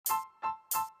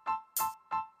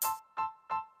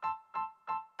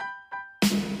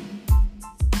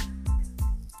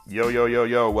Yo, yo, yo,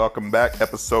 yo, welcome back.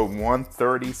 Episode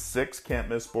 136, Can't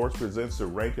Miss Sports presents the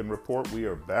Ranking Report. We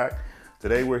are back.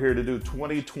 Today we're here to do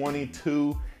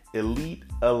 2022 Elite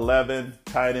 11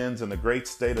 tight ends in the great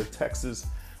state of Texas.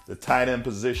 The tight end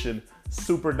position,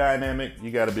 super dynamic.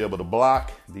 You got to be able to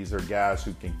block. These are guys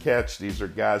who can catch. These are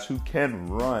guys who can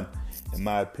run. In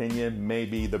my opinion,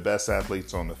 maybe the best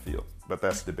athletes on the field, but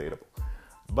that's debatable.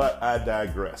 But I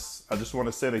digress. I just want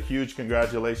to send a huge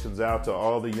congratulations out to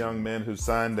all the young men who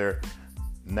signed their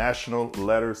national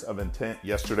letters of intent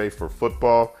yesterday for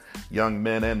football. Young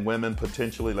men and women,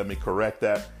 potentially. Let me correct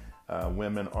that.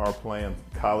 Women are playing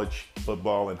college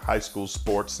football and high school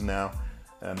sports now,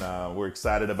 and we're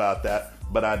excited about that.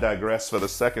 But I digress for the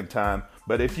second time.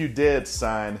 But if you did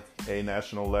sign a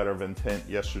national letter of intent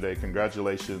yesterday,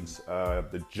 congratulations.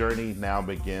 The journey now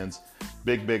begins.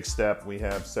 Big step. We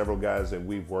have several guys that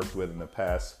we've worked with in the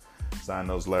past sign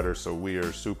those letters, so we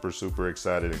are super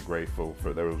excited and grateful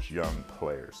for those young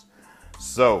players.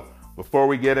 So before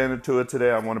we get into it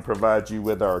today, I want to provide you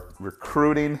with our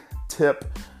recruiting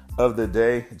tip of the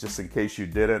day, just in case you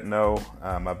didn't know.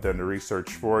 I've done the research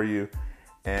for you,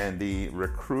 and the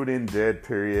recruiting dead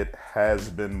period has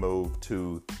been moved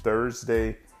to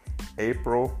Thursday,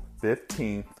 April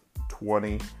 15th,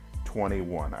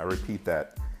 2021. I repeat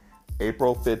that.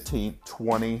 April 15th,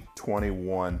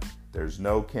 2021. There's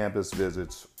no campus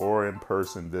visits or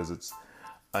in-person visits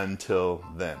until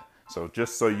then. So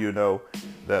just so you know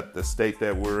that the state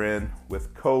that we're in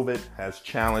with COVID has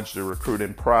challenged the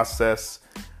recruiting process.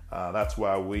 That's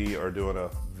why we are doing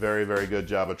a very good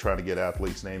job of trying to get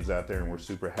athletes' names out there, and we're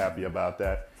super happy about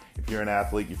that. If you're an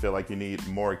athlete, you feel like you need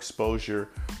more exposure,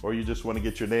 or you just want to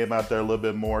get your name out there a little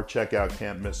bit more, check out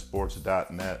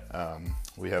can'tmisssports.net.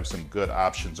 We have some good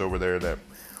options over there that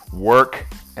work,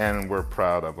 and we're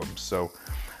proud of them. So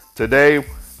today,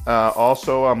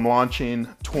 also, I'm launching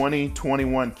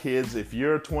 2021 Kids. If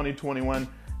you're a 2021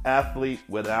 athlete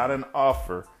without an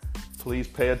offer, please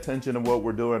pay attention to what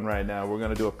we're doing right now. We're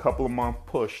going to do a couple of month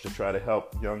push to try to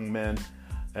help young men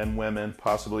and women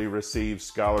possibly receive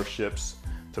scholarships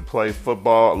to play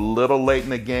football. A little late in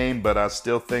the game, but I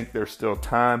still think there's still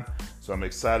time. So I'm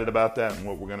excited about that. And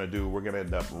what we're going to do, we're going to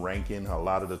end up ranking a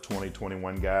lot of the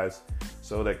 2021 guys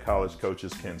so that college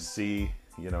coaches can see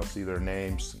their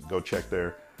names, go check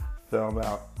their film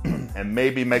out, and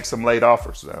maybe make some late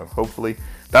offers. Hopefully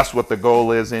that's what the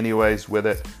goal is anyways with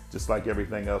it. Just like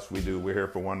everything else we do, we're here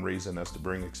for one reason, that's to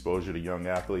bring exposure to young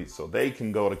athletes so they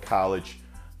can go to college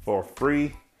for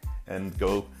free and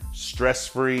go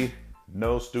stress-free.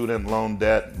 No student loan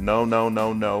debt.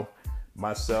 No.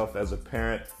 Myself as a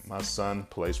parent, my son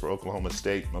plays for Oklahoma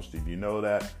State. Most of you know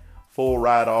that. Full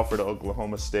ride offer to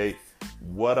Oklahoma State.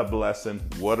 What a blessing.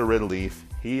 What a relief.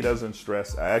 He doesn't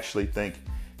stress. I actually think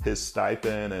his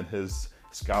stipend and his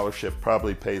scholarship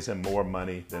probably pays him more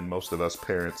money than most of us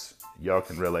parents. Y'all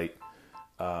can relate.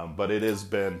 But it has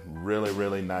been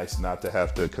really nice not to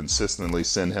have to consistently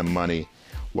send him money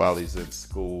while he's in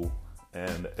school.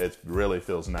 And it really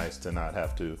feels nice to not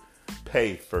have to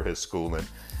pay for his schooling,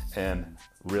 and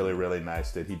really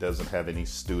nice that he doesn't have any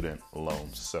student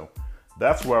loans. So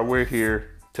that's why we're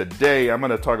here today. I'm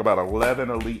going to talk about 11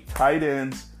 elite tight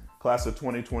ends, class of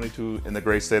 2022 in the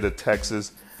great state of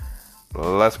Texas.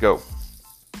 Let's go.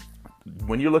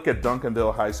 When you look at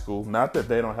Duncanville High School, not that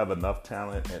they don't have enough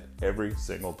talent at every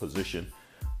single position,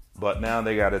 but now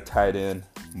they got a tight end,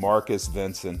 Marcus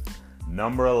Vincent,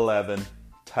 number 11,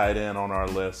 tight end on our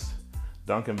list.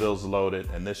 Duncanville's loaded,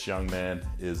 and this young man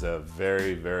is a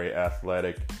very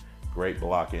athletic, great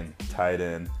blocking tight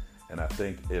end. And I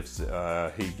think if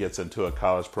he gets into a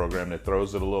college program that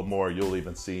throws it a little more, you'll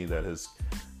even see that his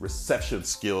reception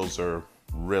skills are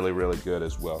really good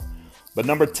as well. But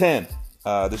number 10,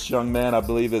 this young man I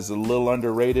believe is a little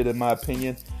underrated in my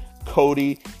opinion,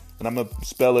 Cody. And I'm going to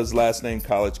spell his last name,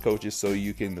 college coaches, so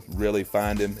you can really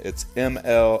find him. It's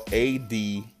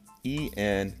Mladenka,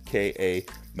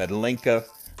 Medlinka,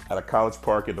 out of College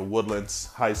Park in the Woodlands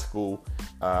High School.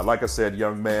 Like I said,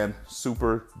 young man,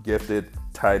 super gifted,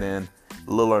 tight end,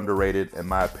 a little underrated in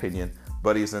my opinion,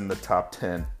 but he's in the top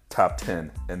 10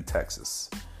 in Texas.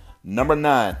 Number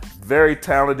 9, very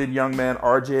talented young man,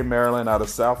 RJ Maryland, out of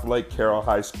South Lake Carroll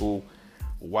High School.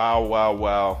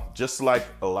 Wow. Just like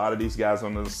a lot of these guys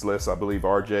on this list, I believe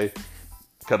RJ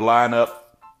could line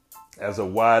up as a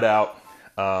wideout.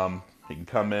 He can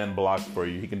come in, block for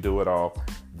you. He can do it all.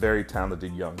 Very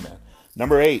talented young man.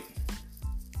 Number 8,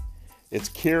 it's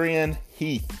Kyrian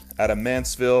Heath out of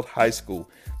Mansfield High School.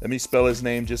 Let me spell his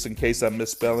name just in case I'm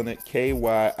misspelling it. Kyrin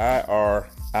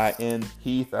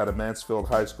Heath out of Mansfield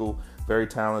High School. Very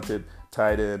talented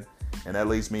tight end. And that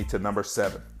leads me to number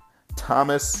 7.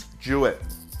 Thomas Jewett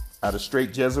out of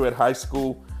Straight Jesuit High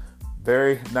School.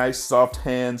 Very nice, soft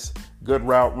hands, good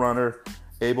route runner,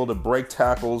 able to break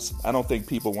tackles. I don't think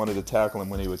people wanted to tackle him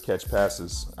when he would catch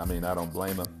passes. I mean, I don't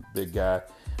blame him. Big guy.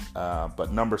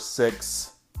 But number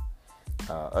 6,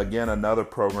 again, another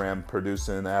program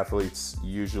producing athletes,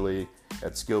 usually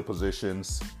at skill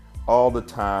positions all the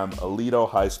time. Aledo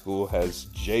High School has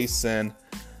Jason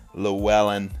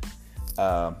Llewellyn,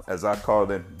 as I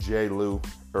called him, J. Lou,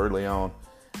 early on.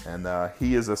 And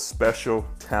he is a special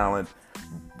talent.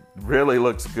 Really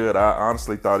looks good. I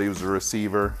honestly thought he was a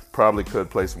receiver. Probably could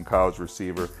play some college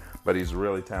receiver, but he's a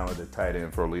really talented tight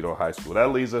end for Aledo High School.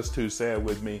 That leads us to, say it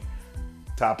with me,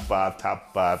 top five.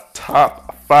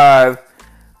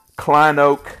 Klein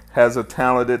Oak has a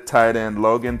talented tight end.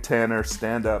 Logan Tanner,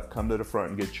 stand up, come to the front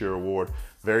and get your award.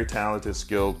 Very talented,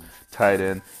 skilled tight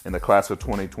end in the class of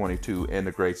 2022 in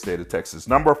the great state of Texas.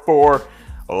 Number 4,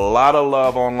 a lot of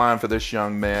love online for this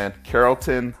young man.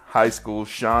 Carrollton High School,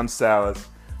 Sean Salas.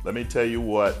 Let me tell you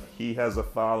what, he has a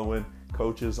following.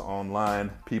 Coaches online,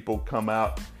 people come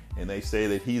out and they say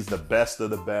that he's the best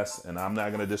of the best, and I'm not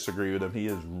going to disagree with him. He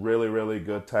is really, really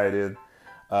good tight end.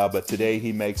 But today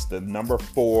he makes the number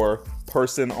 4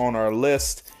 person on our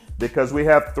list because we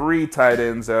have 3 tight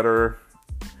ends that are,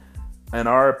 in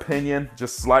our opinion,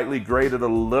 just slightly graded a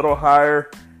little higher.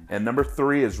 And number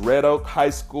 3 is Red Oak High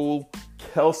School,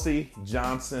 Kelsey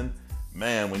Johnson.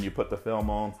 Man, when you put the film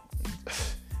on,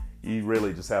 you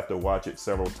really just have to watch it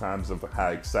several times of how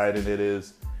exciting it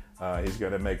is. He's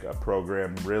going to make a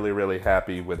program really, really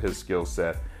happy with his skill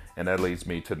set. And that leads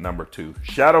me to number 2,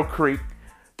 Shadow Creek,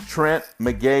 Trent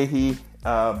McGahee.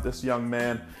 This young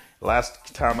man,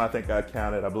 last time I think I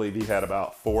counted, I believe he had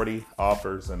about 40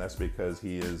 offers, and that's because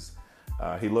he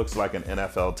looks like an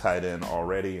NFL tight end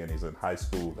already, and he's in high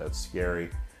school. That's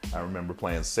scary. I remember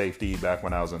playing safety back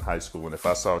when I was in high school, and if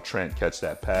I saw Trent catch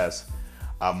that pass,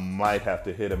 I might have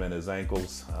to hit him in his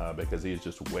ankles because he's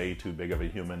just way too big of a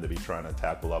human to be trying to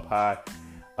tackle up high.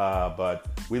 But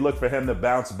we look for him to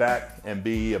bounce back and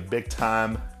be a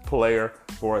big-time player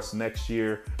for us next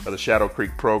year for the Shadow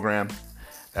Creek program.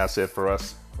 That's it for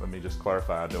us. Let me just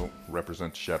clarify, I don't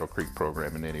represent the Shadow Creek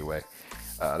program in any way.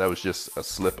 That was just a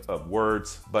slip of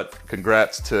words. But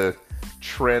congrats to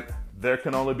Trent. There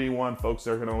can only be one, folks.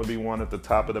 There can only be one at the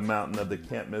top of the mountain of the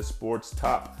Can't Miss Sports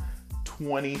top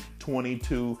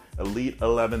 2022 Elite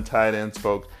 11 tight ends,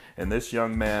 folks. And this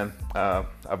young man,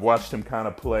 I've watched him kind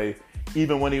of play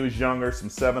even when he was younger, some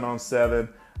 7-on-7.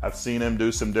 I've seen him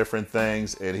do some different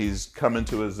things, and he's come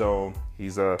into his own.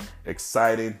 He's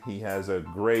exciting. He has a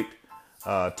great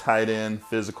tight end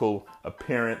physical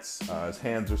appearance. His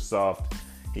hands are soft.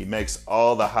 He makes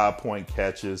all the high point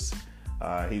catches.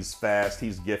 He's fast.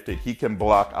 He's gifted. He can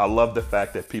block. I love the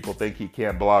fact that people think he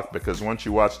can't block because once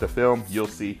you watch the film, you'll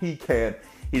see he can.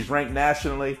 He's ranked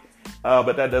nationally,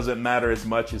 but that doesn't matter as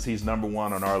much as he's number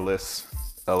 1 on our list.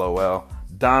 LOL.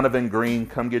 Donovan Green,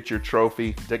 come get your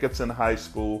trophy. Dickinson High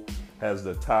School has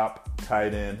the top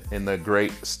tight end in the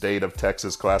great state of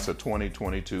Texas class of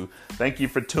 2022. Thank you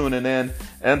for tuning in.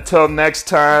 Until next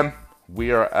time,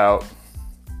 we are out.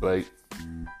 Late.